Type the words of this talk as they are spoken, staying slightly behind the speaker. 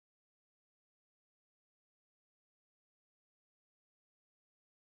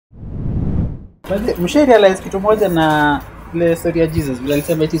But mshe realize kitu moja na ile story ya Jesus vile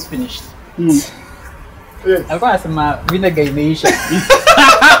alisema it is finished. Alikuwa anasema vinegar imeisha.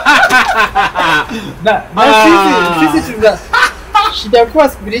 Na sisi tuna shida kwa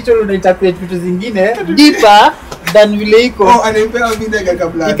spiritual unainterpret vitu zingine deeper than vile iko. Anapewa vinegar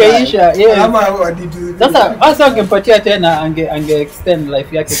kabla ikaisha. Ama waditu. Sasa hasa ungempatia tena ange extend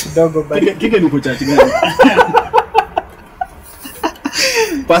life yake kidogo but kike ni kuchachi gani?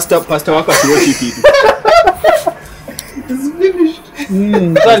 Pastor wako asiwachi kitu. It's finished.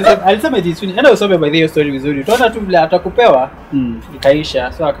 So alisema it is finished. Ndio usome by the story vizuri. Tunaona tu vile atakupewa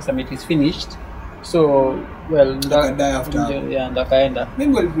ikaisha. So akasema it is finished. So well die after. Yeah, ndakaenda.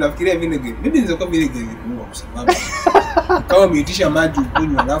 Mimi nilifikiria vinegar. Mimi nilikuwa vinegar ilikuwa kwa sababu kama umeitisha maji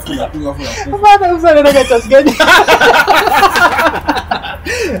ukunywa alafu unakunywa alafu Bana usana na chance gani?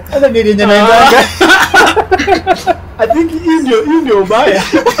 Hata ndio naenda. I think hii ndio ubaya.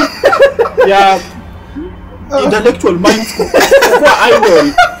 Yeah. Intellectual minds kwa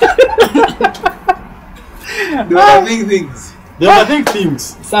idol. There are big things. There are big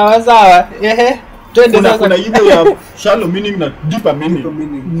things. Sawa. Twende sasa. Kuna ile ya shallow meaning na deeper meaning.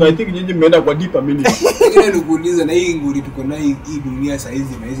 So I think nyinyi mmeenda kwa deeper meaning. Ile nikuuliza na hii nguri tuko na hii dunia saa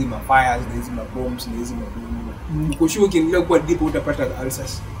hizi na hizi mafires na hizi mabombs na hizi mabomu. Ukishuka kiendelea kwa deep utapata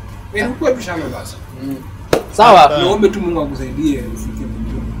ulcers. Wewe uko tu shallow basi. Sawa. Naomba tu Mungu akusaidie ufike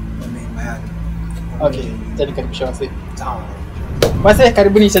mbinguni kwa neema yake. Okay, tani karibisha wase. Sawa. Wase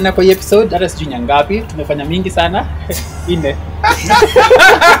karibuni tena kwa hii episode. Hata sijui ngapi, tumefanya mingi sana. 4.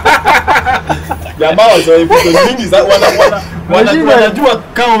 Jamaa wao episode mingi za wanajua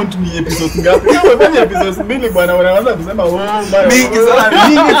count ni episode ngapi. Kama episode 2 bwana wanaanza kusema mingi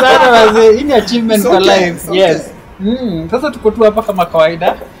sana wase. Hii ni achievement for life. Yes. Sasa tuko tu hapa kama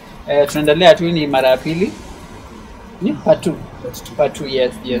kawaida. Tunaendelea tu ni mara ya pili. Ni part 2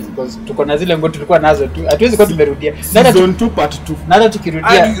 yes because tuko na zile ngoto tulikuwa nazo tu hatuwezi kwa tumerudia season 2 part 2 nada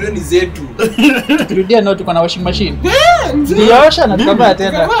tukirudia ni zetu tukirudia nao tuko na washing machine ndiosha na tukabaya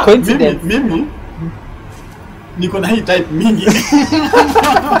tena coincidence mimi niko na hii type mingi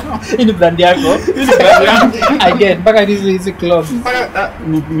hii ni brand yako again mpaka hizi clothes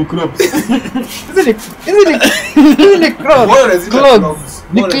ni crops hizi ni clothes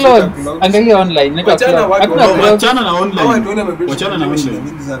ni clothes angalia online ndio wachana na online mingi sana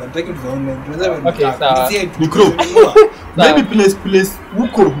nataka tu online tunaweza okay sawa ni crops maybe place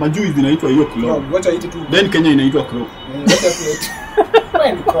huko majui zinaitwa hiyo clothes wacha hiti tu then Kenya inaitwa crop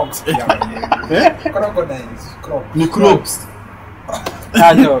crops crocodiles crops ni crops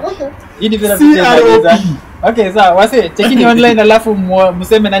no hii ni vile vitu okay sawa wase chekini online alafu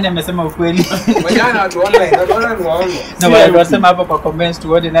mseme nani amesema ukweli wajana watu online ni waongo na wale wasema hapa kwa comments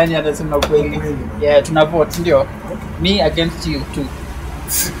tuone nani anasema ukweli yeah tuna vote ndio me against you too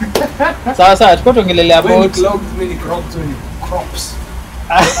sawa tuko tuongelelea about crops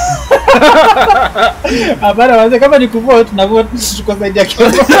Hapana wazee kama ni kuvote na vote tuko zaidi ya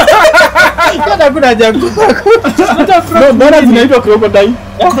kile. Kuna haja no bora zinaitwa crocodile.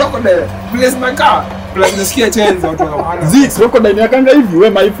 Place my car. Place nasikia chenza watu hawana. Zix crocodile yakanga hivi we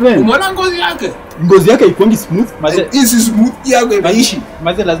my friend. Umeona ngozi yake? Ngozi yake ikongi smooth. Is smooth yako imeishi.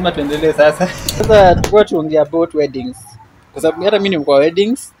 Maze lazima tuendelee sasa. Sasa tulikuwa tuongea about weddings. Kwa sababu hata mimi ni kwa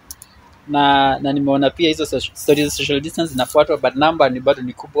weddings na nimeona pia hizo stories social distance zinafuatwa but number ni bado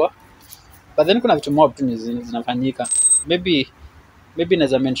ni kubwa. But then kuna vitu mob tu zinafanyika. Maybe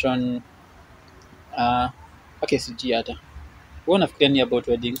naweza mention okay siji hata. Wewe unafikiria ni about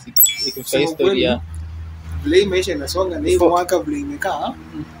weddings ikifika historia. Vile maisha inasonga na hiyo mwaka vile imekaa.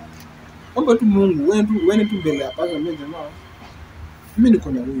 Omba tu Mungu wewe tu mbele hapa mimi jamaa. Mimi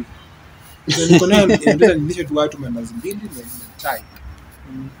niko na huyu. Niko naye ndio nilishe tu watu mandazi mbili na chai.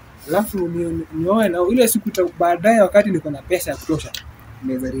 Alafu nioe na ile siku baadaye wakati niko na pesa ya kutosha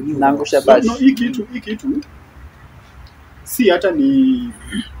naweza renew. Naangusha basi. No, hii kitu si hata ni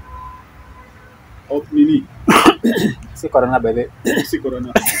nini? Si corona bebe. Si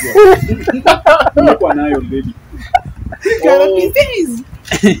corona. Niko nayo already.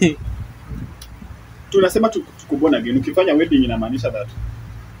 Tunasema tuko born again. Ukifanya wedding inamaanisha that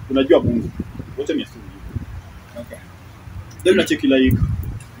unajua Mungu. Wote ni asili. Okay. Then na check like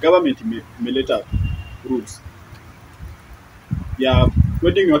government imeleta rules. Ya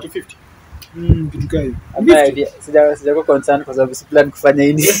wedding ni watu 50. Kitu gani? Sijako concern kwa sababu si plan kufanya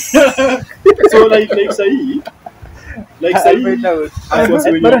hili. So like sahi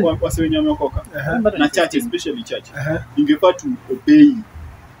wase wenye wameokoka na church especially church ingefaa to obey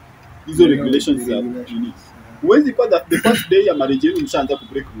hizo regulations za dini. Huwezi kwa the first day ya marriage yenu mshaanza ku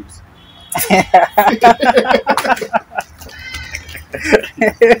break rules.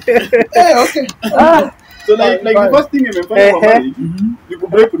 Okay. So like the first thing imefanya kwa marriage ni ku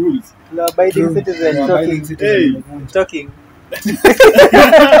break rules. Law abiding citizen talking. Talking.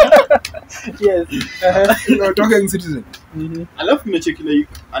 Yes. Talking citizen. Alafu unacheki like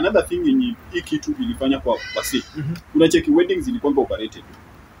another thing yenye hii kitu ilifanya kwa wase. Unacheki weddings zilikuwa overrated.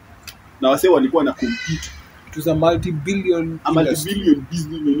 Na wase walikuwa na compete. It was a multi-billion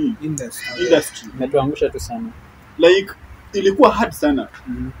business industry. Metuangusha tu sana. Like ilikuwa hard sana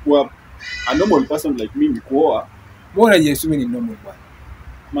kwa a normal person like me kuoa. Mbona Yesu ni normal bwana?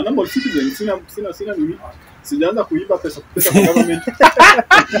 Ma normal citizen sina nini. Sijaanza kuiba pesa kwa government.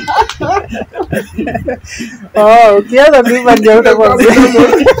 Ukianza kuiba ndio utakuwa mzee.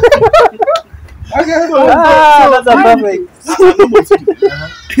 Okay. That's a perfect.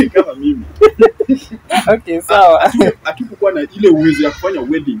 Kama mimi. Okay, sawa. Hatukuwa na ile uwezo ya kufanya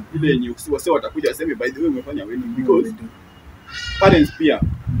wedding ile yenye wase watakuja waseme by the way umefanya wedding because parents pia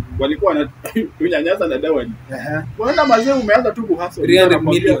walikuwa na kunyanyasa na dawani. Bwana mazee umeanza tu kuhustle 300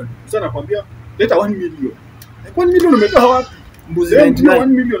 million. Sasa nakwambia leta 1 million. 1 million umetoa wapi? Mbuzi 1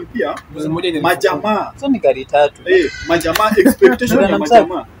 million pia. Mbuzi moja ni majamaa. Sasa ni gari 3. Majamaa expectation ya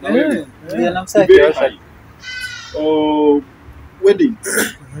majamaa. Ndio namsaidia. Wedding.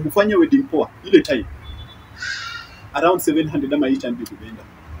 Kufanya wedding poa ile time. Around 700 ama 800 kuenda.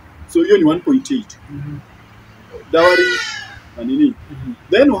 So hiyo ni 1.8. Dowry na nini?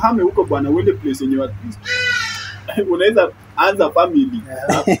 Then uhame huko bwana uende place yenye watu unaweza anza family.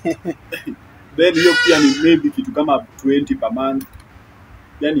 Then hiyo pia ni maybe kitu kama 20 per month.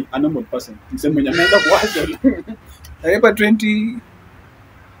 Yani a normal person. Msemo mwenye ameanza kuacha. Alipa 20,000.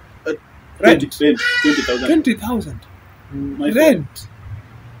 20,000. Rent.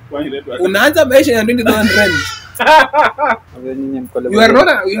 Why rent? Unaanza maisha ya 20,000 rent. You are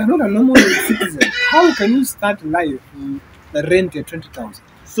not a normal citizen. How can you start life na rent ya 20,000?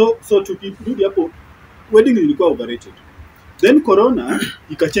 So to conclude hapo wedding ilikuwa overrated. Then corona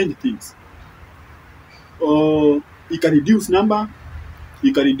ika change things. Ika reduce number,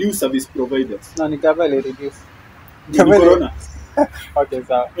 ika reduce service providers. No, ni gava ile reduce. Corona. Okay,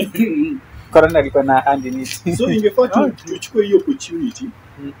 sawa. Corona ilikuwa na hand in it. So ingefaa tuchukue hiyo opportunity.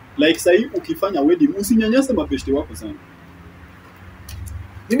 Like sahi ukifanya wedding usinyanyase mapeste wako sana.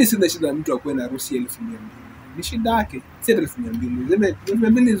 Mimi sina shida mtu akwe na harusi 200,000. Ni shida yake. Si 200,000. Zeme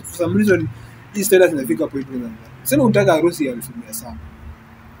 200,000 for some reason hii status inafika point moja. Sema unataka harusi ya 1,700.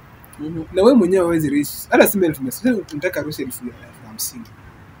 Na wewe mwenyewe hauwezi raise. Hata sema 1,700. Unataka harusi ya 50,000.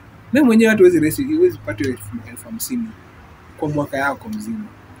 Na mwenyewe hata huwezi raise, huwezi pata 50,000 kwa mwaka yako mzima.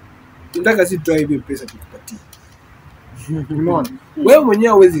 Unataka si tutoe hiyo pesa tukupatie. Unaona? Wewe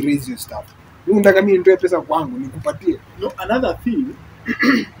mwenyewe huwezi raise your stuff. Wewe unataka mimi nitoe pesa kwangu nikupatie. No, another thing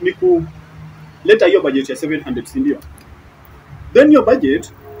ni kuleta hiyo budget ya 700 si ndio? Then your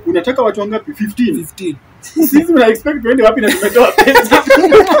budget unataka watu wangapi? 15. Sisi tuna expect tuende wapi na tumetoa pesa?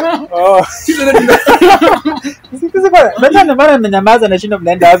 Sisi ndio maana mnanyamaza na shindo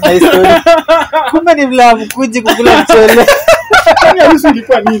mnaenda wapi na story. Kumbe ni vla mkuji kukula mchele. Kwani harusi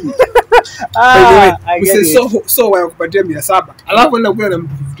ilikuwa nini? So wao kupatia 700. Alafu enda kula na mtu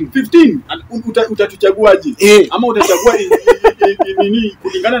 15. Utatuchaguaje? Ama utachagua nini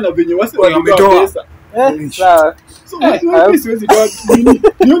kulingana na venye wase wametoa pesa? Sawa. So mimi siwezi toa nini?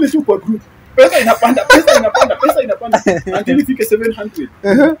 Nione tu kwa group. Pesa inapanda until ifike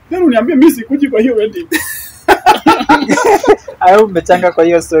 700. Then uniambie mimi sikuji kwa hiyo wedding. Au umechanga kwa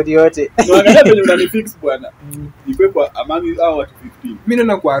hiyo story yote. Unaangalia venye unanifix bwana. Nikwe kwa among hao watu 15. Mimi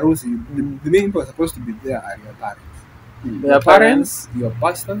naona kwa harusi the main people are supposed to be there are your parents. Your parents, your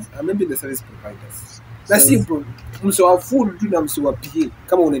pastors, and maybe the service providers. That's simple. Mso full tu na mso wa PA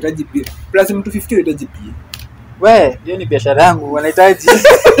kama unahitaji PA. Plus mtu 50 unahitaji PA. We, hiyo ni biashara yangu, wanahitaji.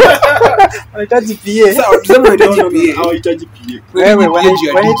 Wanahitaji PA. Sawa, tuseme unahitaji PA. Hawahitaji PA. Wewe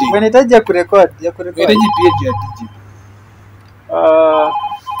wanahitaji ya kurecord, Unahitaji PA ya DJ.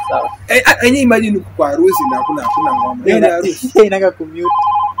 Sawa. Enye imagine uko kwa harusi na hakuna ngoma. Hiyo ni harusi. Inaga commute.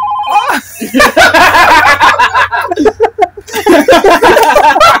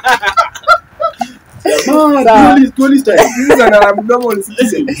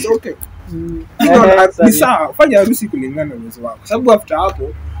 Ni sawa, fanya harusi kulingana na uwezo wako. Sababu after hapo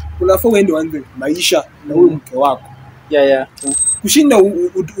unafaa uende uanze maisha na huyo mke wako. Yeah. Kushinda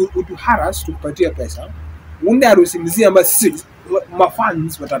utuharas tukupatia pesa. Uende harusi mzima ambayo sisi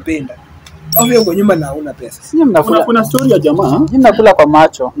mafans watapenda. Au hiyo kwa nyumba na hauna pesa. Sisi mnakula. Kuna story ya jamaa, nyinyi mnakula kwa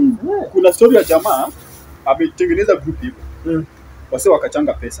macho. Kuna story ya jamaa ametengeneza group hivi. Wase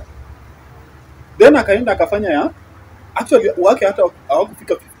wakachanga pesa. Then akaenda akafanya ya actually wake hata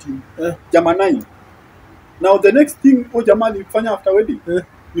hawakufika 15. Jamaa 9. Now the next thing huyo jamaa alifanya after wedding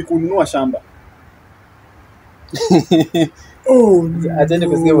ni kununua shamba. Oh, Atende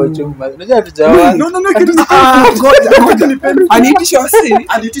kusikia wachumba. Unajua hatujaoa. No, ngoja.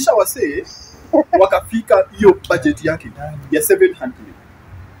 Aliitisha wasee wakafika hiyo budget yake ya 700.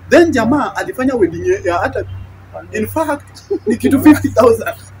 Then jamaa alifanya wedding ya hata in fact ni kitu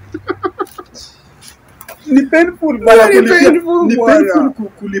 50,000. Ni painful bana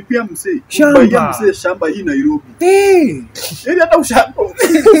kulipia msee. Kubaia msee shamba hii Nairobi. Yaani hata ushamba.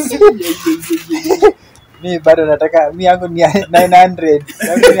 Mimi bado nataka mimi yangu ni 900.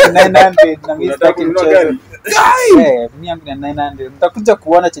 Yangu ni 900 na mimi sitaki mchezo. Mimi yangu ni 900. Mtakuja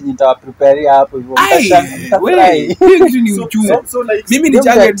kuona chenye nitawaprepareia hapo hivyo. Mtafurahi. Hiyo kitu ni uchungu. Mimi ni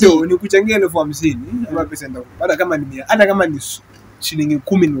change tu ni kuchangia 50,000 ama pesa ndio. Hata kama ni shilingi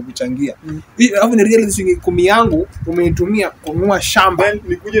 10 nimekuchangia. Alafu ni real shilingi 10 yangu umeitumia kununua shamba. Then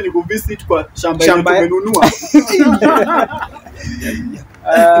nikuje nikuvisit kwa shamba yetu tumenunua.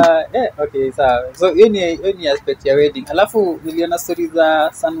 Okay, sawa. So hiyo ni aspect ya wedding. Alafu niliona story za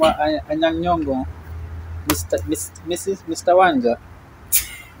Sanwa Anyang' Nyong'o. Mr. Wanja.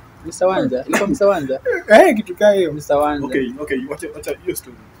 Ilikuwa Mr. Wanja. Kitu kama hiyo. Mr. Wanja. Okay, wacha hiyo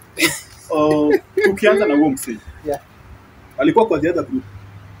story. Tukianza na huo msee. Yeah. Alikuwa kwa the other group.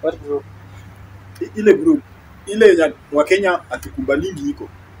 What group? Ile group. Ile ya Wakenya atukubalingi iko.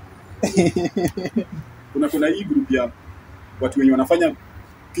 Kuna hii group ya watu wenye wanafanya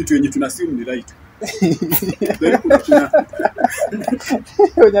kitu yenye tunasimu ni right.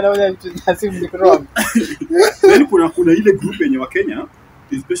 Then kuna ile group yenye Wakenya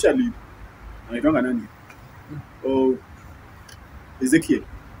especially anaitwa nani? Ezekiel.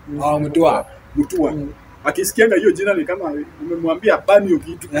 Mutua. Akisikianga hiyo jina ni kama umemwambia bani hiyo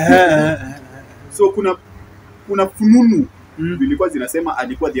kitu. So kuna fununu zilikuwa zinasema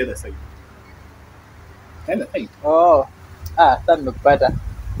alikuwa the other side. Sasa nimekupata.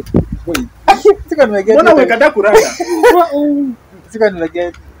 Sika nimegeta. Mbona umekataa kuranga? Sika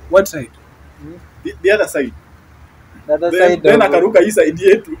nimegeta. What side? The other side. The other side. Then akaruka hii side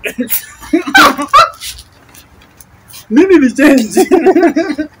yetu. Nini ni change?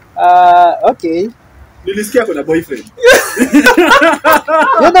 Okay. Nilisikia kuna boyfriend.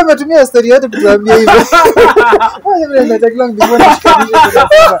 Yeye ametumia story yote kutuambia hivyo. Wewe unataka long before nishikanishe.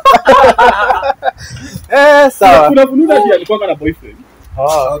 Sawa. Kuna fununu ati alikuwa na boyfriend.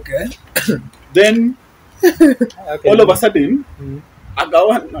 Okay. Then all of a sudden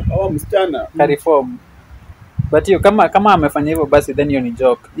akawa msichana reform. But hiyo kama amefanya hivyo basi then hiyo ni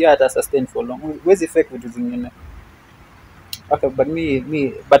joke. Hiyo hata sustain for long. Huwezi fake vitu zingine. Okay, but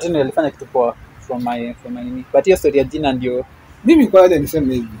but alifanya kitu poa from my but hiyo story ya jina ndio mimi kwa hata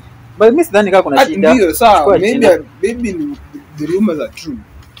niseme hivi. But mimi sidhani kama kuna shida. Ndio sawa, maybe the rumors are true.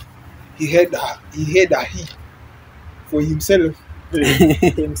 He had a he for himself.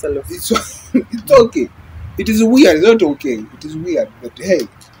 It's okay. It is weird. It's not okay. It is weird. But hey,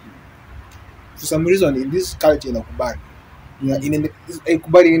 for some reason in this culture inakubali.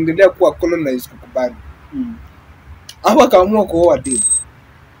 Ikubali inaendelea kuwa colonized kukubali. Hapo kaamua kuoa dem.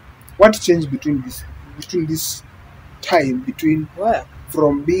 What changed between this time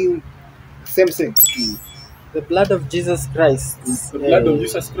from being same sex to the blood of Jesus Christ? The blood of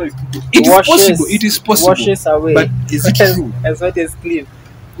Jesus Christ. It is possible. Washes away. But is it true? As what is clean.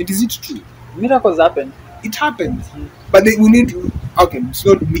 Is it true? Miracles happen. It happens. But we need to. Okay, it's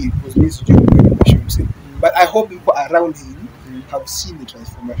not me. It was me. But I hope people around him have seen the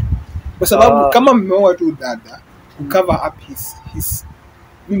transformation. Kwa sababu kama mmeoa tu dada to cover up his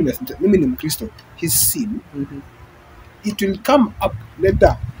mimi ni Mkristo, his sin, it will come up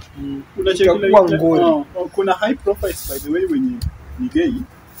later. Kuna high profiles by the way when you gay.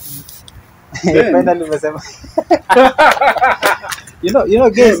 Finally umesema. You know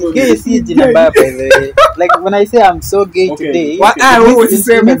gay is jina mbaya by the way. Like when I say I'm so gay today,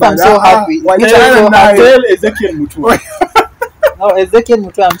 I'm so happy. Tell Ezekiel Mutua. No, Ezekiel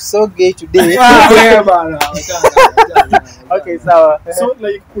Mutua, I'm so gay today. Okay, so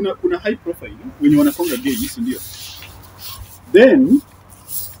like kuna high profile when you wanakonga gay, ndio. Then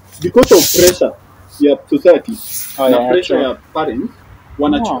because of pressure ya society na pressure ya parents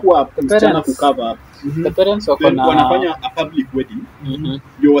wanachukua msichana kucover up. The parents wanafanya a public wedding.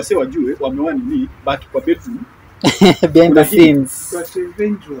 Ndio wase wajue wameoa nini but kwa bedroom behind the scenes. But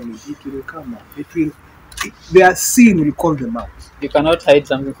eventually it will come up. Their sin will call them out. You cannot hide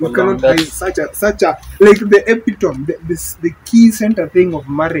something for long. You cannot hide such a like the epitome, the key center thing of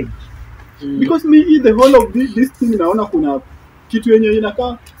marriage. Because me the whole of this thing naona kuna kitu yenye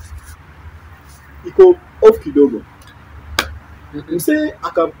inakaa iko off kidogo. Mse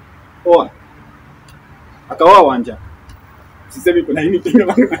akaoa Akaoa Wanja. Sisemi kuna anything na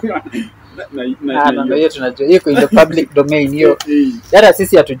no, hiyo tunajua hiyo in the public domain hiyo. Hata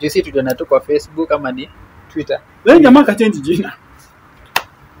sisi hatujui, sisi tuliona tu kwa Facebook ama ni Twitter. Wewe jamaa ka change jina.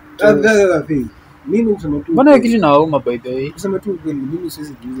 That's the thing. Mimi kusema tu. Mbona kitu na wauma by the way? Kusema tu kweli mimi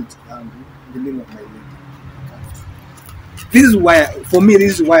siwezi kuuza changu the name of my name. This is why for me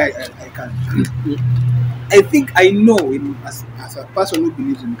this is why I can't. I think I know as a person who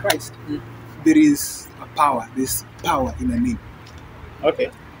believes in Christ, there is a power. There's power in a name.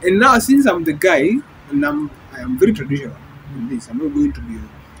 Okay. And now since I'm the guy, and I am very traditional in this, I'm not going to be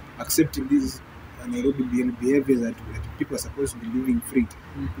accepting this Nairobi behavior that people are supposed to be living free.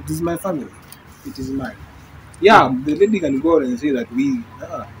 It is my family. It is mine. Yeah, the lady can go and say that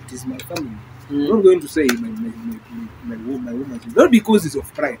it is my family. I'm not going to say my woman. Not because it's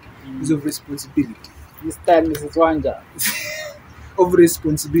of pride. It's of responsibility. Mr. Mrs. Wanja. Of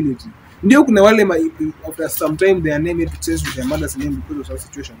responsibility. Ndio kuna wale after some time they are named to change with their mother's name because of some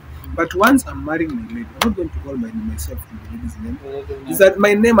situation. But once I'm marrying my lady, I'm not going to call myself the lady's name. Is that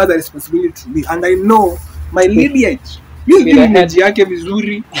my name has a responsibility to me, and I know my lineage. Mimi lineage yake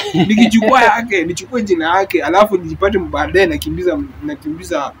vizuri, nikichukua yake, nichukue jina yake, alafu nijipate baadaye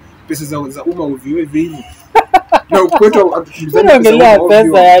nakimbiza pesa za umma ovyo hivyo. Na ukweto atukimbizana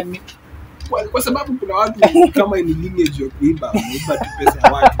pesa yani. Kwa sababu kuna watu kama ni lineage ya kuiba, wanaiba tu pesa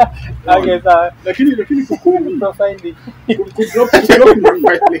ya watu. Okay, sawa. Lakini profiling.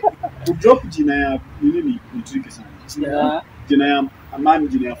 Kudrop jina ya nini ni tricky sana. Yeah. Jina ya Amani,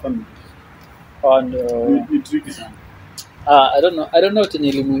 jina ya family. Oh no. Ni tricky sana. I don't know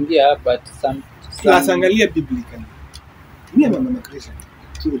chenye limuingia but some angalia biblically. Mimi am a Christian.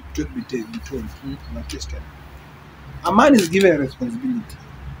 Truth be told, I'm a Christian. A man is given a responsibility.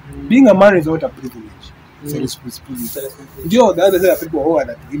 Being a man is not a privilege. It's a responsibility. Ndio, the other side of people who are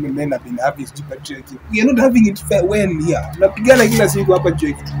that women men have been having stupid church. We are not having it fair well here. Tunapigana kila siku hapa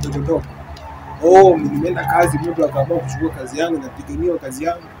church tutotoka. Nimeenda kazi, mtu akaamua kuchukua kazi yangu, napigania kazi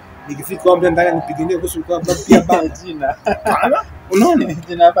yangu. Nikifika kwa mtu ndani nipiganie kuhusu kwa pia bang jina. Unaona?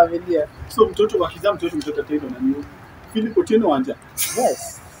 Jina ya familia. So mtoto wa kizaa mtoto tena na nini? Philip Otieno Wanja.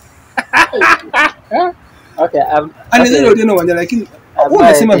 Yes. Okay, anaweza Otieno Wanja lakini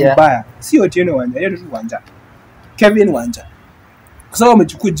unasema vibaya. Si Otieno Wanja, yeye tu Wanja. Kevin Wanja. Kwa sababu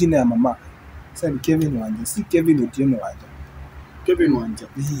amechukua jina ya mama. Sasa ni Kevin Wanja, si Kevin Otieno Wanja. Kevin Wanja.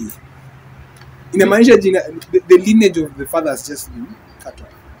 Inamaanisha jina the lineage of the father has just been cut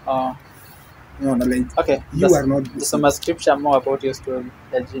off. No, like, okay, you are not. Some scripture more about your story,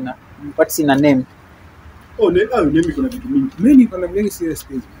 Gina. What's in a name? Name iko na vitu mingi. Mimi niko na very serious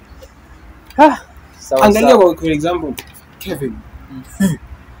things. Angalia for example, Kevin.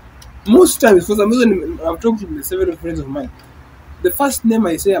 Most times, for some reason, I've talked to several friends of mine. The first name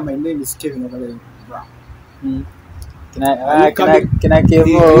I say, my name is Kevin. Can I give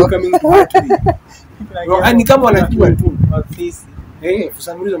you coming to hurt me? And kama wanajua tu. For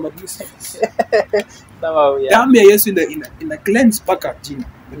some reason, but this damu ya Yesu ina cleanse paka jina.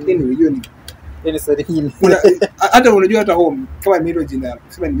 Anyway, hiyo ni sorry hii. Hata unajua hata home kama mimi jina,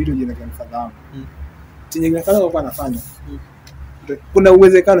 sema ni mimi jina kwa mfadhamu. Chenye kinafanya kwa anafanya. Kuna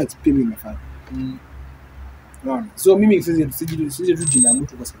uwezekano pia mimi nafanya. Unaona? So mimi sije tu jina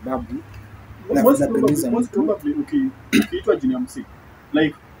mtu kwa sababu napendeza mtu. Ukiitwa jina msiki.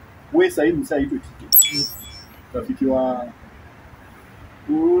 Like wewe sasa hivi msaitwe kike. Rafiki wa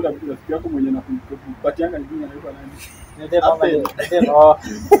rafiki yako mwenye nakupatianga jina anaitwa nani?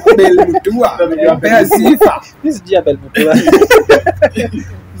 Abel Mutua. Pea sifa. This is Abel Mutua.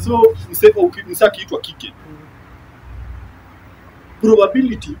 So msakiitwa kike.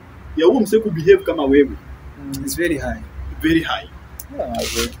 Probability ya huo mse kubehave kama wewe is very high. Very high.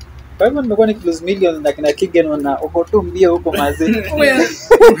 Kwa hivyo nimekuwa nikilose millions na kina Kigen na uko tu mbio huko mazee.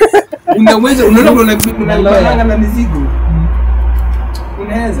 Unaweza unaona na mizigo.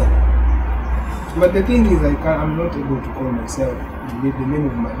 Unaweza. But the thing is I'm not able to call myself the name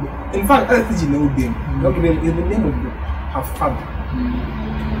of my book. In fact, I think you know them. Okay, the name of her father.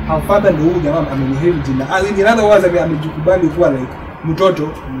 Her father ndio jamaa ameniheri jina. As in other words, amejikubali kuwa like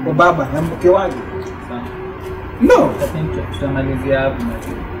mtoto wa baba na mke wake. No, I think tutamalizia hapo na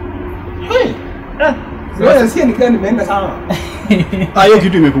wewe sasa nikaa nimeenda sana. Hiyo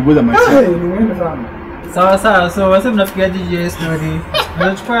kitu imekuguza maisha. Nimeenda sana. Sawa. So what's up nafikiaje je story?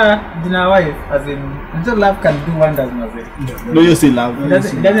 Unachukua jina wife as in until love can do wonders mazee. No, you say love. It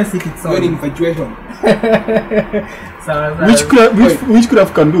doesn't seek its own infatuation. Sawa. Which could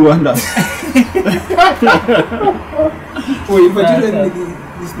have can do wonders.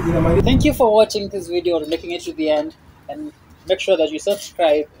 Thank you for watching this video or making it to the end, and make sure that you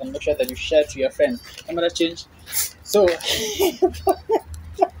subscribe and make sure that you share to your friends. Camera change. So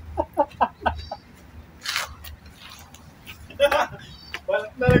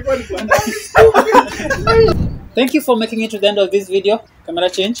thank you for making it to the end of this video. Camera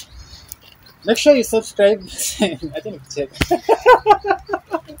change. Make sure you subscribe. I think it's it.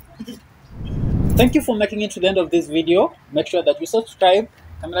 Thank you for making it to the end of this video. Make sure that you subscribe.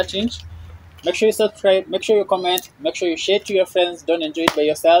 Camera change. Make sure you subscribe. Make sure you comment. Make sure you share to your friends. Don't enjoy it by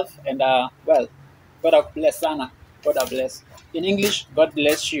yourself. And well, God bless Anna. God bless. In English, God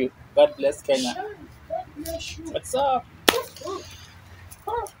bless you. God bless Kenya. What's up?